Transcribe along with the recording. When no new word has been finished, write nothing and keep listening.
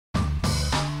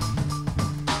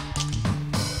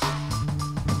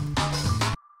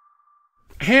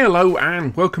Hello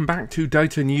and welcome back to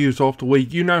Data News of the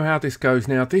Week. You know how this goes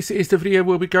now. This is the video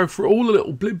where we go through all the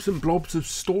little blibs and blobs of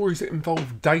stories that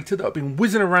involve data that have been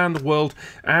whizzing around the world,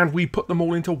 and we put them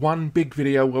all into one big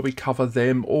video where we cover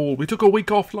them all. We took a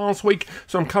week off last week,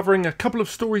 so I'm covering a couple of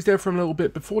stories there from a little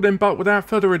bit before then, but without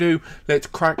further ado, let's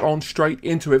crack on straight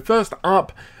into it. First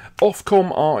up,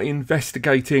 OFCOM are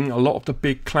investigating a lot of the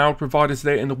big cloud providers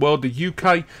there in the world. The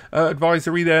UK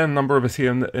advisory there, a number of us here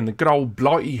in the good old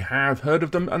Blighty have heard of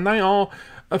them, and they are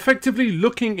effectively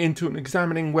looking into and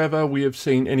examining whether we have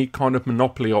seen any kind of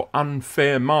monopoly or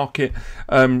unfair market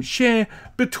share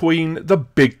between the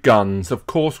big guns. Of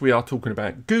course, we are talking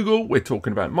about Google, we're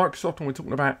talking about Microsoft, and we're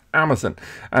talking about Amazon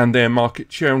and their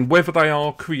market share, and whether they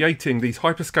are creating, these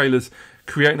hyperscalers,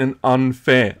 creating an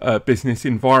unfair business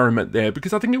environment there,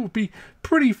 because I think it would be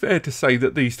pretty fair to say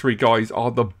that these three guys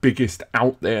are the biggest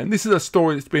out there. And this is a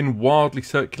story that's been widely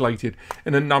circulated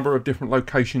in a number of different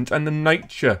locations, and the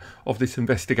nature of this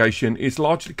investigation is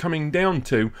largely coming down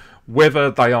to whether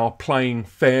they are playing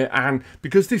fair, and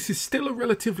because this is still a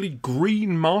relatively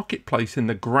green marketplace in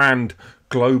the grand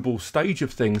global stage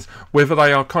of things, whether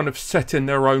they are kind of setting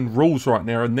their own rules right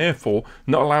now and therefore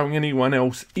not allowing anyone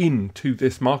else into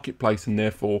this marketplace, and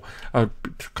therefore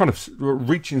kind of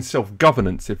reaching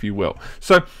self-governance, if you will.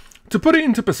 So to put it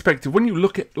into perspective, when you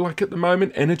look at, like at the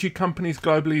moment, energy companies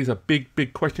globally is a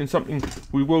big question, something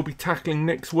we will be tackling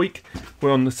next week.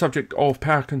 We're on the subject of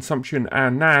power consumption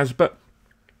and NAS, but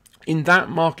in that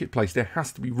marketplace, there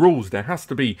has to be rules, there has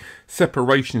to be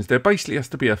separations, there basically has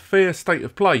to be a fair state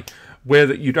of play where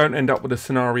that you don't end up with a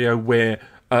scenario where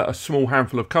a small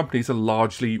handful of companies are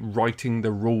largely writing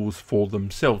the rules for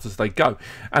themselves as they go.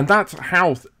 And that's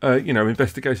how,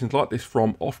 investigations like this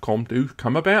from OFCOM do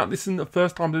come about. This isn't the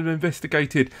first time they've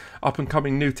investigated up and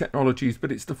coming new technologies,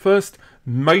 but it's the first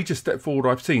major step forward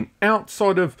I've seen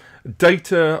outside of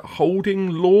data holding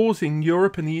laws in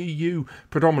Europe and the EU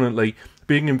predominantly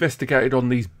being investigated on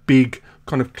these big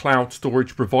kind of cloud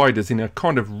storage providers in a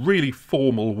kind of really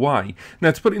formal way.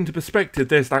 Now, to put it into perspective,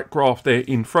 there's that graph there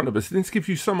in front of us. This gives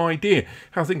you some idea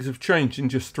how things have changed in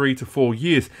just 3 to 4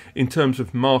 years in terms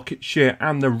of market share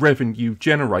and the revenue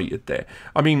generated there.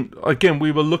 I mean, again,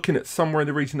 we were looking at somewhere in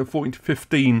the region of 14 to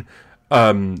 15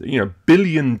 $1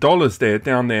 billion there,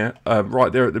 down there,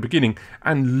 right there at the beginning.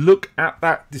 And look at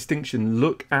that distinction.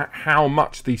 Look at how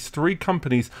much these three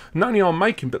companies not only are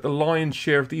making, but the lion's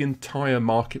share of the entire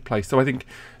marketplace. So I think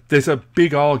there's a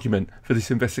big argument for this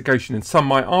investigation, and some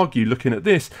might argue, looking at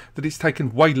this, that it's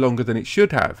taken way longer than it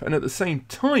should have. And at the same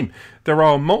time, there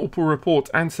are multiple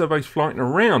reports and surveys flying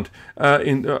around,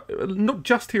 not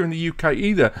just here in the UK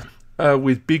either,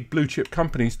 with big blue chip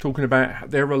companies talking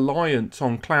about their reliance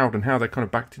on cloud and how they're kind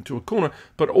of backed into a corner,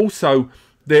 but also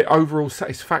their overall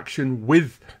satisfaction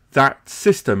with that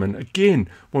system. And again,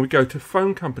 when we go to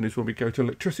phone companies, when we go to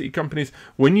electricity companies,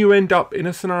 when you end up in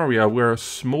a scenario where a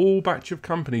small batch of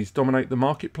companies dominate the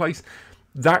marketplace,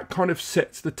 that kind of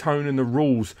sets the tone and the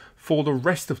rules for the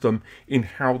rest of them in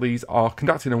how these are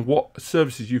conducted and what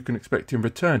services you can expect in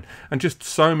return. And just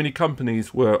so many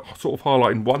companies were sort of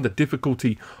highlighting, one, the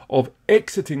difficulty of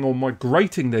exiting or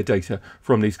migrating their data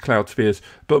from these cloud spheres,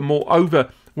 but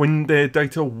moreover, when their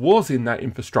data was in that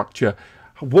infrastructure,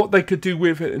 what they could do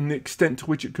with it and the extent to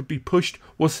which it could be pushed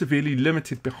was severely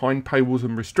limited behind paywalls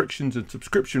and restrictions and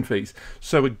subscription fees.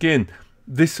 So again,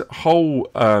 this whole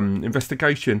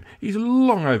investigation is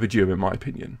long overdue in my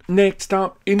opinion. Next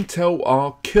up, Intel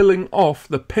are killing off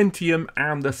the Pentium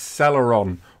and the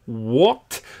Celeron.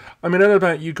 What? I mean, I don't know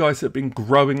about you guys that have been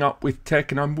growing up with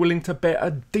tech, and I'm willing to bet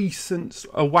a decent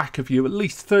whack of you, at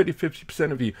least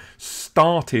 30-50% of you,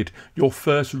 started your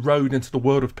first road into the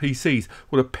world of PCs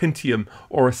with a Pentium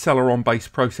or a Celeron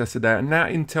based processor there. And now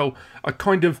Intel are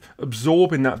kind of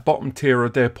absorbing that bottom tier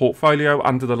of their portfolio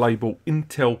under the label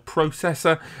Intel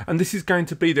processor, and this is going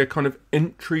to be their kind of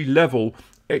entry level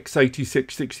x86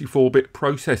 64-bit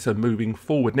processor moving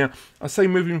forward. Now, I say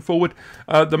moving forward,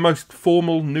 the most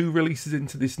formal new releases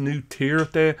into this new tier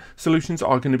of their solutions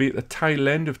are going to be at the tail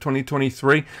end of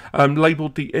 2023,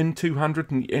 labelled the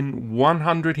N200 and the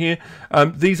N100 here.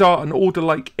 These are an Alder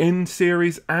Lake N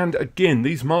series, and again,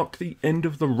 these mark the end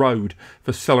of the road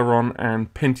for Celeron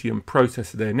and Pentium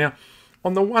processor there. Now,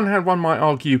 on the one hand, one might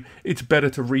argue it's better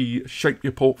to reshape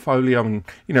your portfolio and,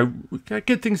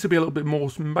 get things to be a little bit more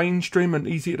mainstream and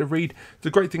easier to read. The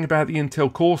great thing about the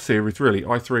Intel Core series, really,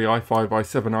 i3, i5,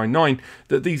 i7, i9,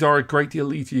 that these are a great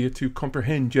deal easier to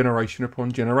comprehend generation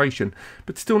upon generation.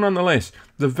 But still, nonetheless,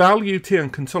 the value tier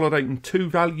and consolidating 2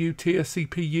 value tier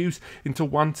CPUs into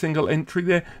one single entry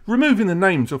there, removing the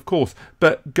names of course,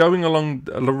 but going along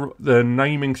the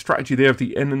naming strategy there of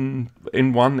the N1,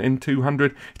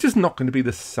 N200, it's just not going to be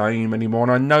the same anymore.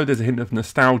 And I know there's a hint of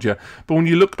nostalgia, but when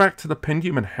you look back to the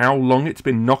Pentium and how long it's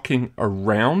been knocking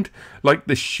around, like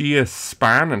the sheer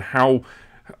span and how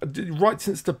right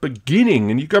since the beginning,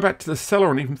 and you go back to the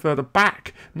Celeron even further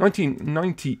back,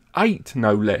 1998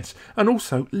 no less. And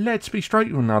also, let's be straight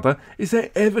with one another, is there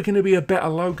ever going to be a better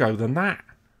logo than that?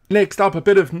 Next up, a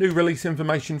bit of new release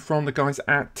information from the guys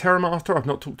at Terramaster. I've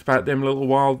not talked about them in a little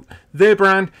while. Their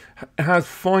brand has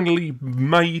finally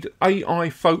made AI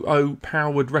photo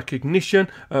powered recognition,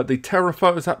 the Terra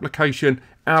Photos application,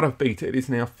 out of beta. It is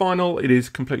now final. It is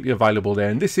completely available there.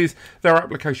 And this is their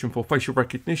application for facial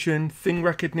recognition, thing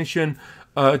recognition,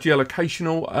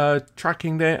 geolocational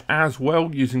tracking there as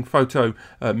well, using photo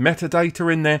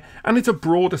metadata in there. And it's a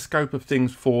broader scope of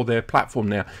things for their platform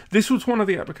now. This was one of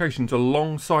the applications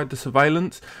alongside the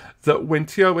surveillance that when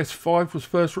TOS5 was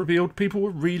first revealed, people were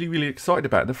really excited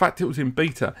about it. The fact it was in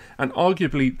beta, and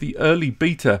arguably the early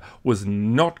beta was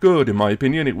not good in my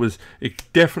opinion. It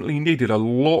definitely needed a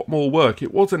lot more work.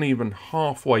 It wasn't even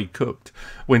halfway cooked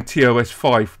when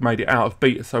TOS5 made it out of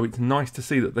beta, so it's nice to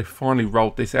see that they finally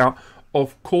rolled this out.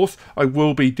 Of course, I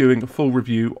will be doing a full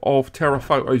review of Terra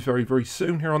Photos very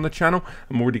soon here on the channel.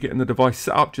 I'm already getting the device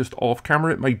set up just off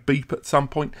camera. It may beep at some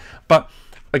point, but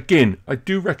again, I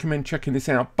do recommend checking this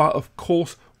out, but of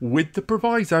course with the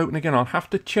proviso, and again I'll have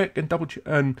to check and double check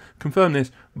and confirm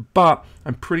this, but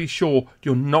I'm pretty sure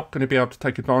you're not going to be able to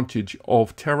take advantage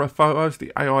of Terra Photos,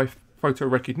 the AI photo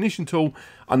recognition tool,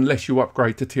 unless you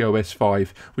upgrade to TOS5,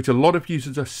 which a lot of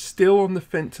users are still on the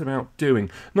fence about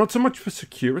doing. Not so much for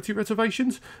security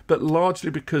reservations, but largely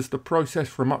because the process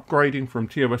from upgrading from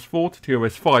TOS4 to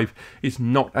TOS5 is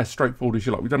not as straightforward as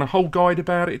you like. We've done a whole guide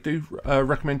about it. Do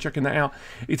recommend checking that out.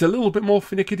 It's a little bit more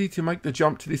finicky to make the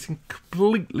jump to this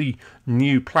completely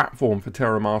new platform for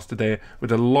Terramaster there,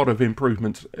 with a lot of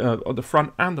improvements on the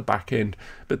front and the back end.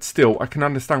 But still, I can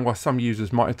understand why some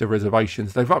users might have their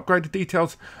reservations. They've upgraded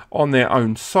details on their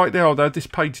own site there, although this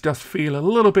page does feel a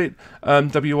little bit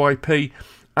WIP.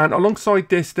 And alongside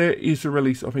this, there is the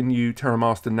release of a new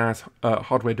Terramaster NAS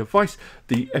hardware device,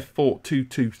 the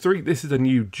F4-423. This is a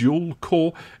new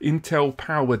dual-core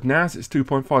Intel-powered NAS. It's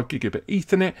 2.5 gigabit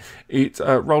Ethernet. It's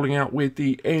rolling out with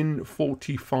the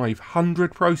N4500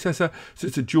 processor, so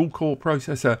it's a dual-core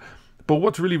processor. But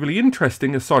what's really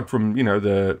interesting, aside from, you know,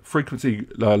 the frequency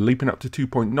leaping up to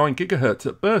 2.9 gigahertz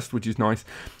at burst, which is nice,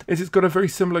 is it's got a very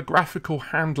similar graphical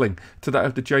handling to that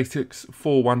of the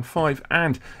J6415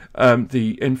 and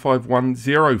the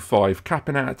N5105,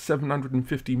 capping out at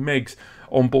 750 megs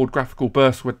onboard graphical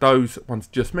burst, with those ones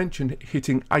just mentioned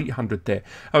hitting 800 there.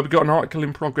 We've got an article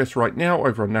in progress right now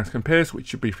over on NAS Compares, which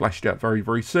should be flashed out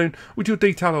very soon, which will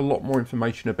detail a lot more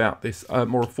information about this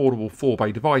more affordable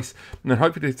 4-bay device. And then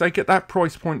hopefully if they get that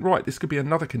price point right, this could be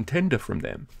another contender from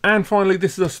them. And finally,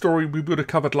 this is a story we would have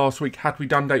covered last week had we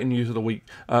done Data News of the Week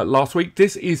last week.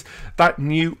 This is that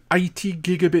new 80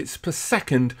 gigabits per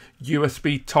second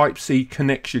USB Type-C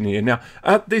connection here. Now,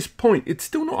 at this point, it's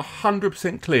still not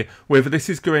 100% clear whether this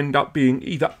is going to end up being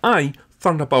either A,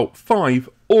 Thunderbolt 5,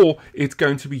 or it's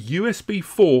going to be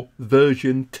USB4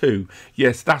 version 2.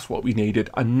 Yes, that's what we needed,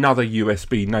 another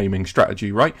USB naming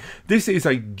strategy, right? This is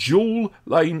a dual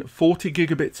lane 40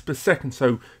 gigabits per second,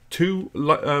 so two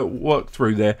work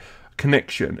through there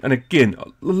connection. And again,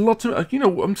 lots of, you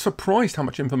know, I'm surprised how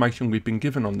much information we've been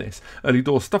given on this early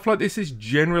doors. Stuff like this is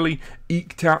generally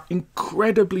eked out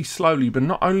incredibly slowly, but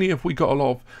not only have we got a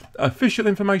lot of official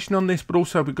information on this, but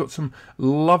also we've got some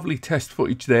lovely test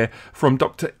footage there from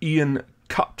Dr. Ian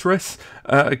Cuttress.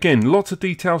 Again, lots of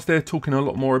details there, talking a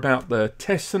lot more about the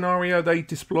test scenario they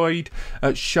displayed,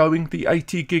 showing the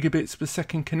 80 gigabits per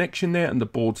second connection there and the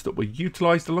boards that were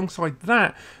utilized. Alongside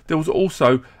that, there was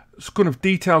also kind of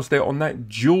details there on that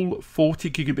dual 40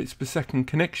 gigabits per second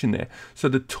connection there. So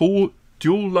the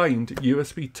dual-laned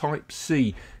USB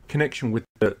Type-C connection with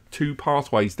the two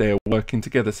pathways there working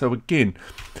together. So again,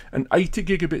 an 80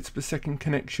 gigabits per second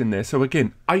connection there. So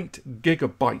again, 8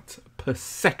 gigabytes per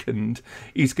second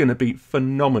is going to be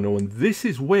phenomenal. And this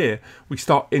is where we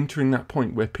start entering that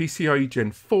point where PCIe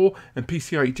Gen 4 and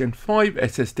PCIe Gen 5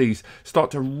 SSDs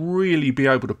start to really be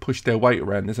able to push their weight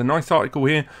around. There's a nice article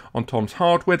here on Tom's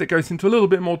Hardware that goes into a little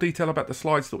bit more detail about the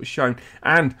slides that were shown,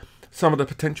 and some of the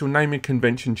potential naming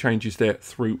convention changes there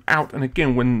throughout. And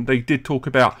again, when they did talk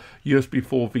about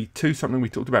USB4 v2, something we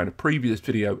talked about in a previous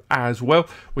video as well,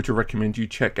 which I recommend you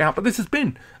check out. But this has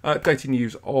been data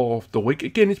news of the week.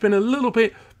 Again, it's been a little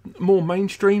bit more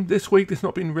mainstream this week. There's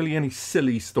not been really any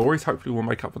silly stories. Hopefully we'll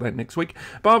make up for that next week.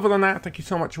 But other than that, thank you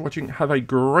so much for watching. Have a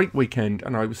great weekend,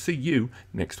 and I will see you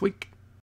next week.